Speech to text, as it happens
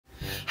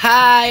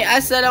Hai,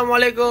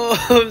 Assalamualaikum.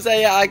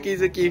 Saya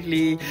Aki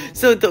Zulkifli.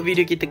 So, untuk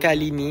video kita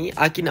kali ni,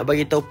 Aki nak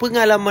bagi tahu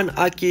pengalaman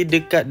Aki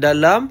dekat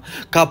dalam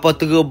kapal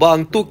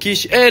terbang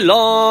Turkish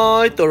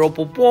Airlines.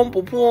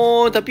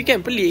 Teropopom-popom. Tapi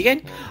kan pelik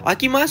kan?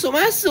 Aki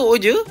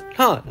masuk-masuk je.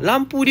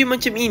 Lampu dia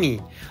macam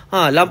ini.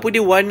 Lampu dia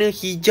warna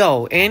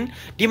hijau. And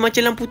dia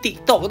macam lampu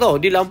TikTok tau.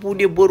 Dia lampu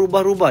dia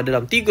berubah-ubah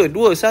dalam 3,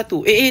 2,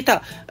 1. Tak.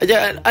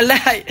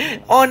 Light.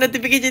 On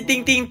notification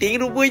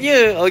ting-ting-ting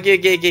rupanya. Okay.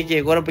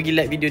 Korang pergi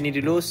like video ni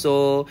dulu.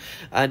 So,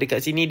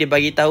 dekat sini dia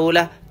bagi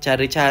tahulah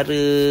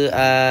cara-cara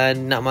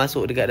nak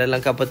masuk dekat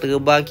dalam kapal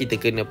terbang. Kita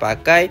kena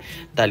pakai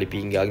tali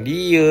pinggang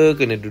dia,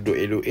 kena duduk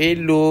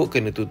elok-elok,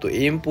 kena tutup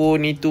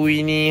handphone itu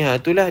ini.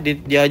 Itulah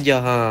dia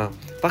ajar.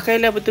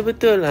 Pakailah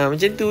betul-betul.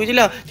 Macam tu je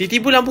lah.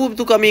 Tiba-tiba lampu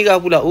tukar merah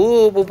pula.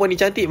 Oh, perempuan ni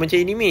cantik macam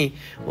anime.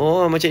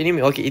 Oh, macam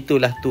anime. Okay,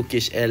 itulah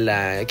Turkish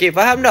Airlines. Okay,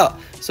 faham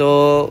tak?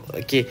 So,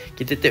 okay,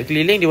 kita tengok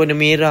keliling dia warna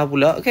merah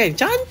pula kan.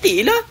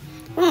 Cantik lah.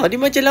 Dia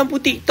macam lampu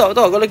TikTok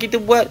tau. Kalau kita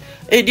buat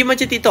dia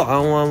macam TikTok. I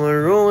wanna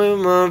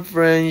ruin my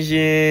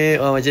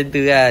friendship. Macam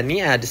tu kan. Ni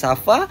ada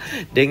Safa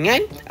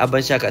dengan Abang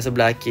Syah kat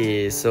sebelah.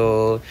 Okay.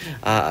 So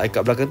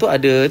kat belakang tu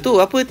ada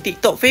tu apa,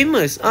 TikTok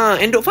famous.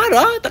 Endok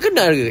Farah. Tak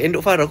kenal ke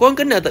Endok Farah? Korang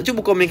kenal tak?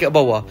 Cuba komen kat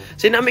bawah.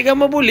 Saya nak ambil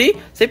gambar boleh?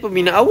 Saya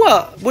peminat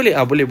awak. Boleh?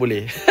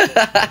 Boleh.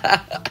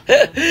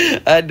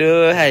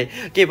 Aduh, hai.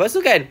 Okay, lepas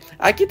tu kan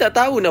Aki tak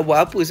tahu nak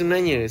buat apa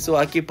sebenarnya.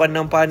 So Aki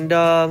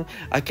pandang-pandang.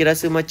 Aki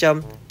rasa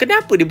macam,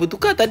 kenapa dia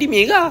bertukar? Tadi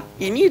merah,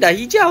 ini dah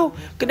hijau.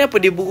 Kenapa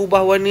dia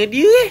berubah warna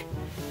dia?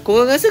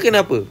 Korang rasa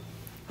kenapa?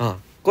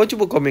 Korang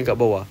cuba komen kat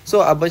bawah.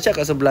 So Abang Syah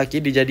kat sebelah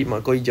kiri dia jadi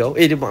mak kau hijau.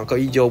 Dia mak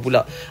kau hijau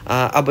pula.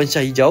 Abang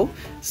Syah hijau.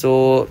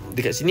 So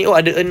dekat sini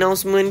ada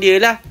announcement dia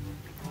lah.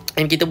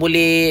 And kita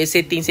boleh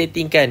setting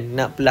kan.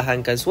 Nak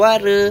perlahankan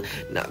suara,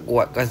 nak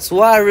kuatkan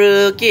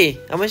suara.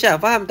 Okay, Abang Syah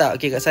faham tak?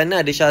 Okay, kat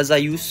sana ada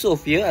Syazah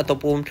Yusof ya,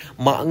 ataupun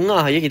Mak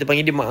Ngah ya. Kita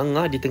panggil dia Mak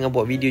Ngah. Dia tengah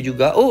buat video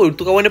juga. Oh,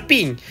 tukar warna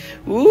pink.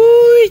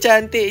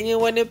 Cantiknya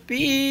warna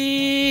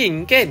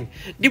pink kan.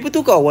 Dia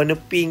bertukar warna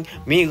pink,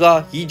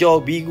 merah,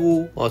 hijau,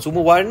 biru.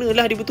 Semua warna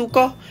lah dia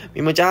bertukar.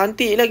 Memang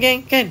cantik lah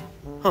geng kan.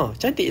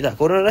 Cantik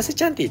tak? Korang rasa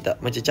cantik tak?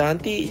 Macam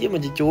cantik je,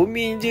 macam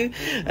comel je.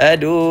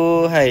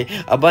 Aduh, hai.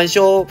 Abang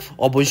Syah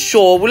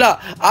pula.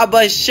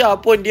 Abang Syah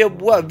pun dia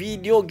buat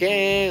video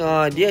geng.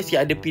 Dia si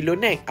ada pillow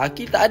neck.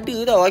 Akil tak ada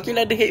tau.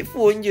 Akil ada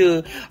headphone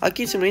je.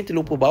 Akil sebenarnya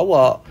terlupa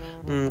bawa.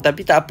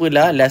 Tapi tak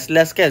apalah. Last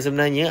kan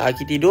sebenarnya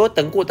Akil tidur,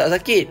 tengkuk tak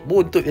sakit,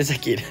 buntut yang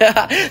sakit.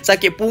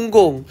 Sakit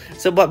punggung.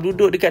 Sebab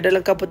duduk dekat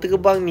dalam kapal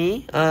terbang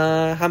ni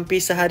hampir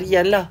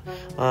seharian lah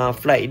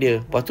flight dia.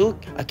 Lepas tu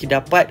Akil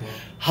dapat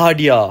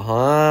hadiah.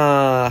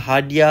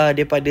 Hadiah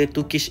daripada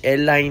Turkish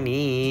Airlines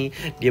ni.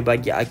 Dia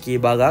bagi Aki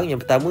barang.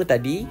 Yang pertama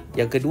tadi,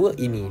 yang kedua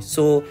ini.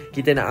 So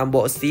kita nak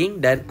unboxing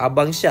dan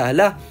Abang Syah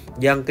lah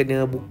yang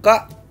kena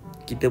buka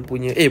kita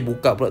punya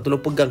buka pula,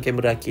 tolong pegang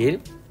kamera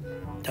Akil.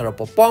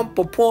 Popom.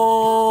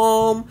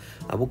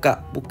 Buka.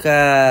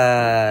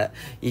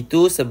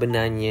 Itu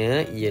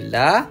sebenarnya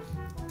ialah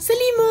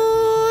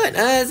selimut.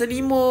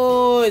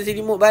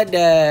 Selimut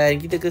badan.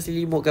 Kita ke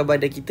selimutkan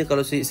badan kita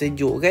kalau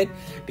sejuk kan.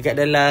 Dekat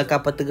dalam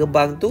kapal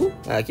terbang tu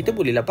kita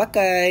bolehlah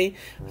pakai.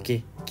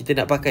 Okay, kita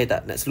nak pakai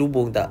tak? Nak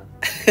selubung tak?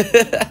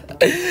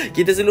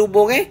 Kita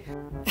selubung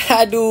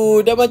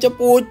Aduh, dah macam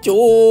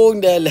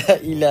pocong dah. La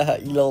ilaha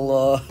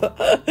illallah.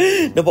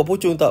 Nampak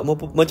pocong tak?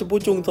 Macam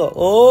pocong tak?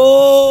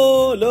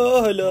 Oh,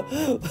 lah.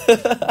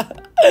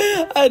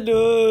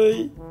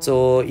 Aduh.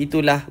 So,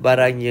 itulah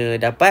barangnya.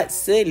 Dapat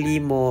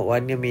selimut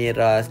warna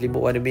merah.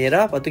 Selimut warna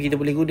merah. Lepas tu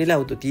kita boleh guna lah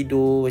untuk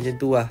tidur. Macam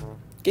tu lah.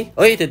 Okay?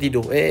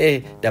 Tertidur.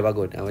 Dah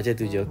bangun. Macam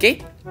tu je. Okay?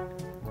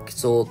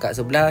 So kat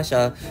sebelah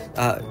Syah,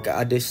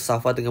 ada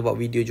Safa tengah buat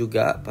video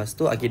juga. Lepas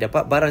tu Aki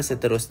dapat barang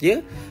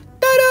seterusnya.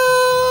 Tada!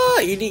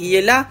 Ini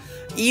ialah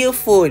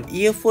earphone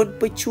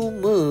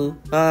percuma.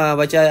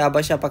 Macam Abang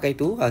Syah pakai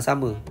tu.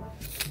 Sama.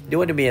 Dia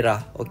warna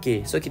merah.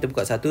 Okay, so kita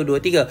buka 1, 2,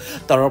 3.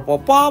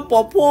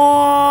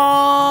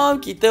 Popom.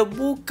 Kita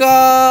buka.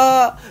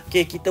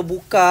 Okay, kita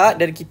buka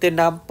dan kita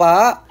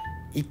nampak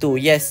itu.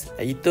 Yes,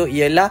 itu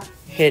ialah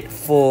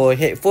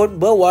headphone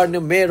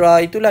berwarna merah.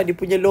 Itulah dia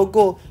punya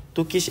logo,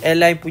 Turkish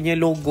Airlines punya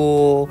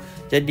logo.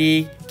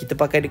 Jadi kita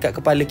pakai dekat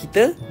kepala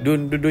kita.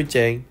 Dun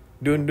ceng.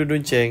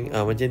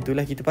 Macam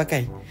itulah kita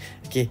pakai.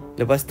 Okay,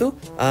 lepas tu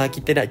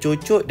kita nak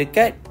cocok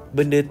dekat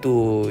benda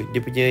tu. Dia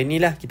punya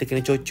inilah, kita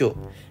kena cocok.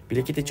 Bila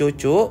kita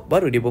cocok,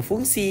 baru dia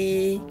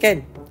berfungsi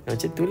kan.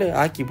 Macam itulah.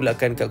 Aki pula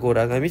kan kat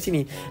korang. Ambil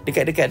sini.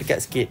 Dekat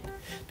sikit.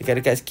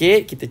 Dekat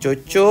sikit. Kita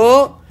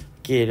cocok.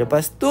 Okay,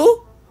 lepas tu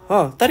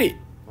tarik.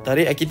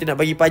 Kita nak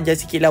bagi panjang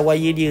sikit lah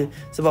wire dia.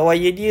 Sebab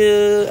wire dia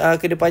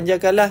kena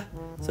panjangkan lah.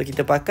 So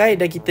kita pakai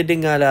dan kita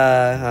dengar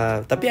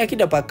lah. Tapi Aki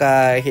dah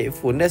pakai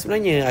headphone dah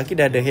sebenarnya. Aki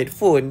dah ada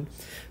headphone.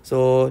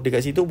 So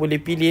dekat situ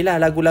boleh pilih lah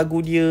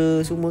lagu-lagu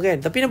dia semua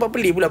kan. Tapi nampak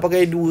pelik pula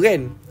pakai dua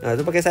kan.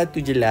 So pakai satu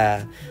je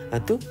lah.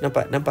 Tu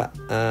nampak.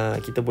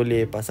 Kita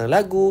boleh pasang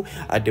lagu,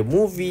 ada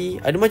movie,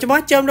 ada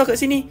macam-macam dah kat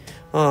sini.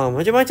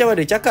 Macam-macam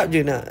ada. Cakap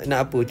je nak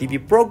apa, TV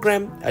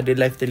program, ada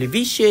live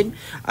television,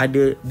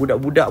 ada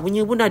budak-budak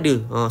punya pun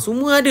ada.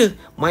 Semua ada.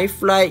 My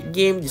Flight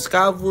game,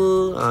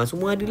 Discover,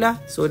 semua ada lah.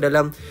 So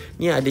dalam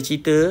ni ada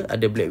cerita,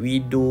 ada Black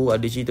Widow,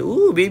 ada cerita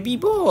Baby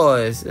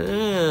Boss.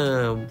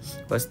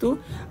 Lepas tu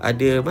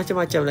ada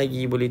macam-macam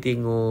lagi boleh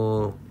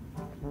tengok.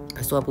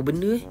 So apa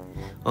benda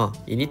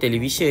ini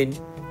television,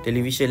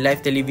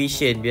 live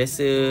television.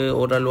 Biasa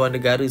orang luar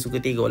negara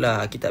suka tengok lah.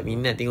 Aki tak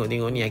minat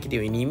tengok-tengok ni. Aki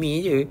tengok anime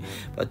je.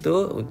 Lepas tu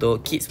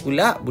untuk kids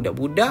pula,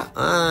 budak-budak,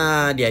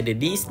 dia ada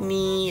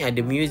Disney,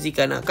 ada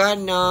muzik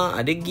kanak-kanak,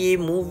 ada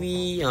game,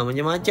 movie,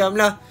 macam-macam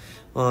lah.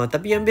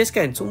 Tapi yang best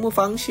kan, semua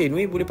function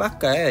boleh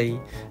pakai.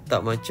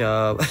 Tak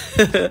macam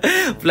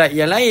flight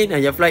yang lain.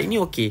 Yang flight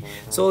ni okey.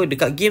 So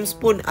dekat games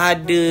pun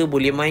ada,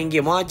 boleh main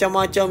game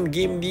macam-macam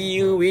game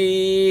dia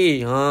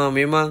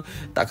memang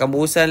takkan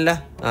bosan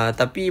lah.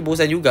 Tapi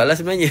bosan jugalah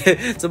sebenarnya.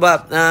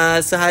 Sebab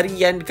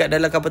seharian dekat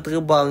dalam kapal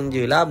terbang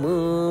je,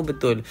 lama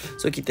betul.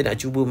 So kita nak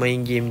cuba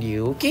main game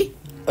dia.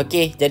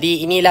 Okey,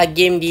 jadi inilah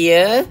game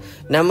dia.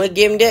 Nama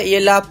game dia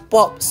ialah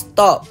Pop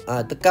Stop.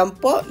 Tekan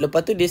pop,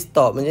 lepas tu dia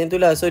stop. Macam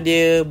tu lah. So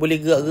dia boleh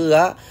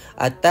gerak-gerak.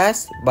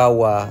 Atas,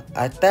 bawah,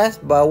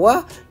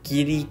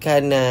 kiri,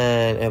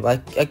 kanan.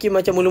 Aki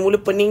macam mula-mula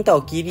pening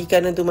tau, kiri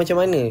kanan tu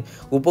macam mana.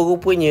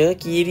 Rupa-rupanya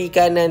kiri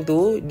kanan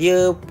tu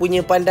dia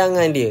punya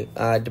pandangan dia.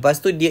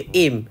 Lepas tu dia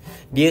aim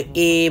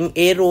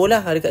arrow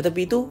lah dekat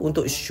tepi tu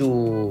untuk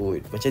shoot.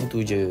 Macam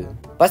tu je.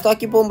 Lepas tu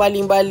Aki pun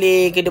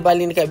baling-baling, kena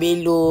baling dekat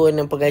belon,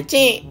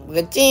 pengacik.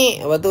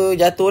 Lepas tu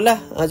jatuh lah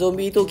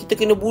zombie tu. Kita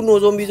kena bunuh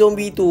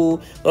zombie-zombie tu.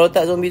 Kalau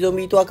tak,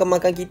 zombie-zombie tu akan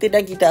makan kita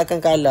dan kita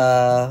akan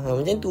kalah.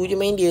 Macam tu je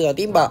main dia.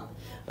 Tembak.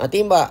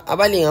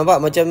 Baling nampak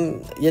macam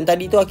yang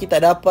tadi tu Akil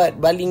tak dapat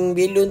baling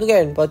belon tu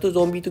kan. Lepas tu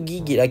zombie tu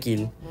gigit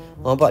Akil.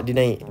 Nampak dia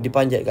naik, dia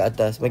panjat ke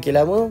atas. Makin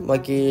lama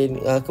makin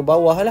ke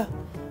bawah lah.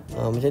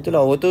 Macam tu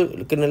lah. Waktu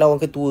tu kena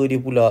lawan ketua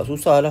dia pula.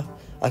 Susah lah.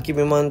 Akil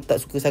memang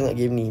tak suka sangat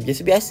game ni.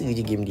 Biasa-biasa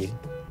je game dia.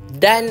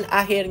 Dan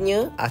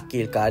akhirnya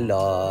Akil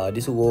kalah. Dia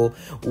suruh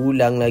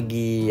ulang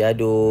lagi.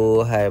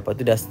 Aduh, lepas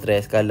tu dah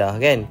stres kalah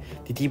kan.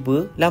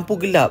 Tiba-tiba lampu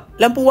gelap,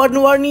 lampu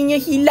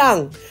warna-warninya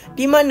hilang.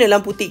 Di mana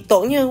lampu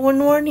TikToknya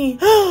warna-warni?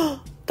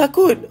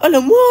 Takut.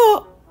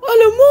 Alamak,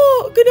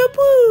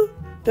 kenapa?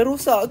 Dah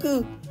rosak ke?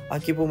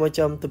 Akil pun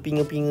macam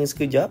terpinga-pinga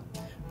sekejap.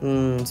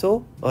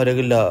 So dah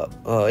gelap.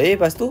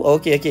 Lepas tu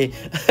okey.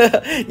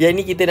 Yang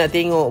ni kita nak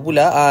tengok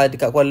pula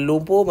dekat Kuala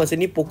Lumpur masa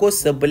ni pukul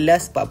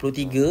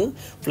 11.43.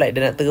 Flight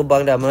dah nak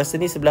terbang dah. Masa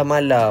ni 11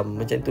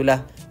 malam. Macam tu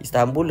lah.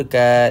 Istanbul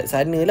dekat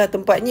sana lah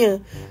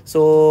tempatnya.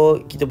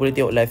 So kita boleh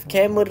tengok live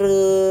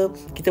camera.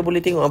 Kita boleh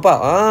tengok apa?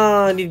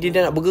 Ni dia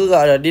dah nak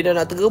bergerak dah. Dia dah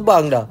nak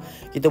terbang dah.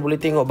 Kita boleh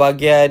tengok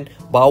bahagian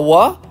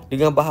bawah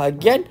dengan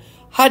bahagian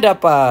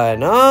hadapan.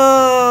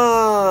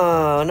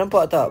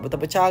 Nampak tak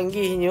betapa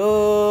canggihnya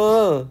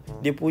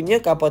dia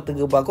punya kapal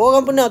terbang.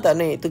 Korang pernah tak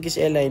naik Turkish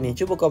Airlines ni?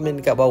 Cuba komen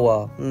dekat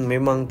bawah.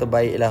 Memang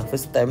terbaik lah.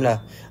 First time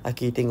lah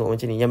Aki tengok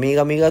macam ni. Yang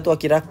merah-merah tu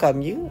Aki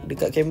rakam je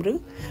dekat kamera.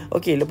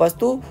 Okey, lepas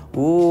tu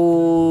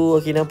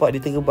Aki nampak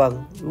dia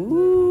terbang.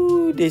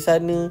 Dari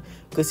sana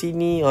ke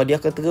sini. Dia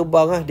akan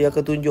terbang lah. Dia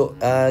akan tunjuk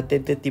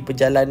tentative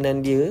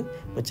perjalanan dia.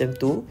 Macam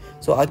tu.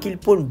 So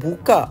Aki pun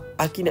buka.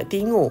 Aki nak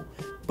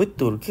tengok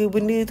betul ke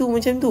benda tu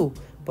macam tu.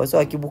 Lepas tu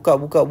Aki buka.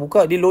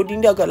 Dia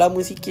loading dia agak lama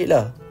sikit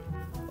lah.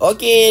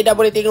 Okey, dah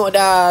boleh tengok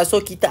dah. So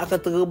kita akan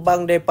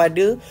terbang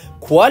daripada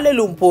Kuala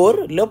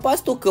Lumpur.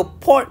 Lepas tu ke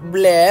Port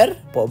Blair.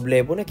 Port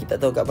Blair pun kita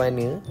tak tahu kat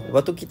mana.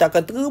 Lepas tu kita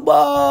akan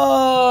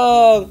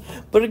terbang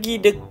pergi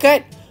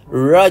dekat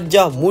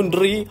Raja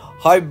Mundri,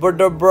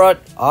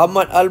 Hyderabad,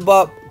 Ahmad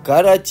Albab,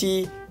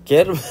 Karachi,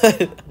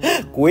 Kerman,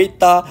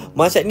 Quetta.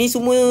 Macam ni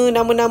semua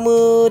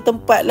nama-nama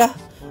tempat lah.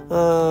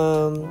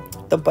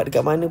 Tempat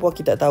dekat mana pun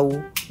kita tak tahu.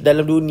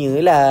 Dalam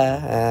dunia lah.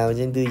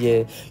 Macam tu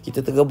je.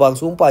 Kita terbang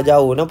sumpah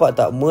jauh. Nampak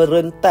tak?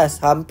 Merentas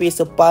hampir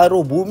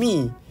separuh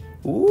bumi.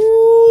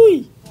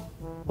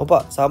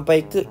 Nampak?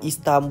 Sampai ke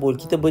Istanbul.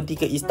 Kita berhenti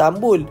ke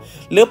Istanbul.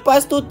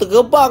 Lepas tu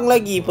terbang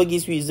lagi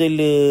pergi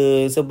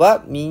Switzerland.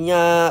 Sebab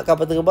minyak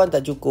kapal terbang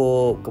tak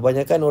cukup.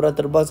 Kebanyakan orang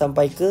terbang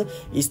sampai ke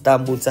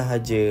Istanbul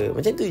sahaja.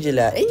 Macam tu je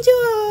lah.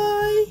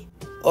 Enjoy!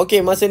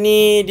 Okey, masa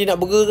ni dia nak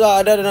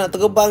bergerak dah nak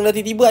terbang dah.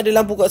 Tiba-tiba ada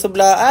lampu kat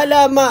sebelah.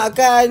 Alamak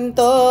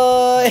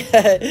kantoi.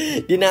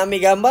 Dia nak ambil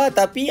gambar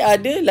tapi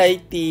ada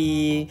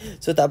lighting.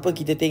 So tak apa,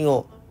 kita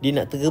tengok. Dia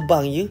nak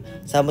terbang je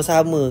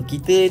sama-sama.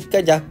 Kita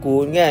kan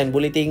jakun kan,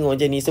 boleh tengok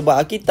macam ni. Sebab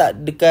Aki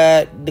tak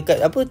dekat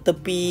apa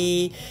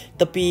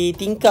tepi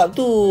tingkap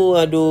tu.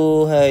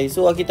 Aduh hai.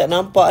 So Aki tak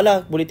nampak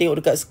lah. Boleh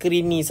tengok dekat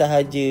skrin ni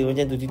sahaja.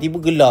 Macam tu.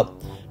 Tiba-tiba gelap.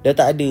 Dah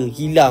tak ada,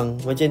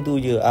 hilang. Macam tu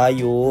je.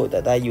 Ayuk,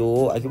 tak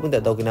tayuk. Aku pun tak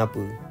tahu kenapa.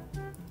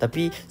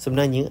 Tapi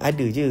sebenarnya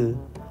ada je.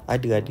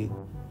 Ada.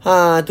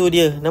 Tu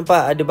dia.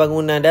 Nampak ada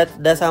bangunan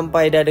dah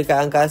sampai dah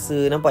dekat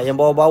angkasa. Nampak yang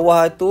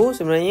bawah-bawah tu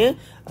sebenarnya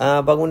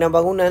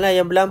bangunan-bangunan lah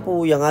yang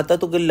berlampu. Yang atas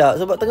tu gelap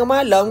sebab tengah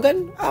malam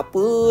kan.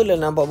 Apalah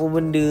nampak apa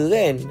benda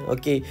kan.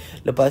 Okey,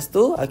 lepas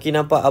tu Aki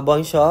nampak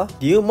Abang Syah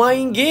dia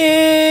main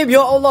game.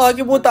 Ya Allah,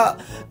 Aki pun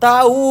tak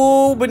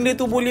tahu benda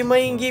tu boleh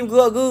main game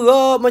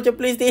gerak-gerak macam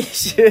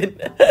PlayStation.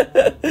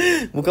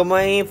 Bukan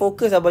main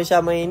fokus Abang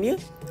Syah main dia.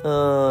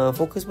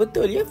 Fokus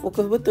betul dia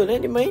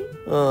main.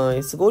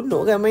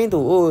 Seronok kan main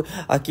tu.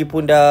 Aki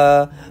pun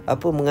dah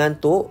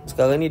mengantuk.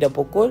 Sekarang ni dah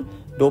pukul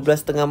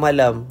 12.30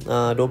 malam.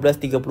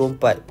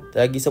 12.34.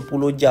 Lagi 10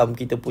 jam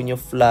kita punya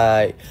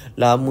flight.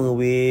 Lama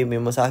weh,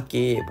 memang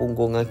sakit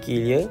punggung Aki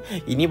ya.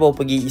 Ini baru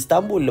pergi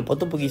Istanbul, lepas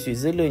tu pergi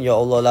Switzerland. Ya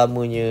Allah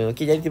lamanya.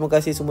 Okay, jadi terima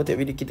kasih semua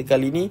tengok video kita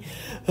kali ni.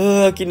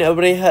 Aki nak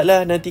berehat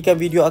lah. Nantikan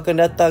video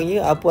akan datang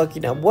ya. Apa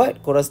Aki nak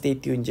buat, korang stay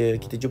tune je.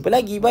 Kita jumpa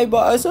lagi. Bye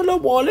bye.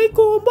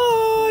 Assalamualaikum.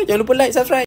 Bye. Jangan lupa like, subscribe.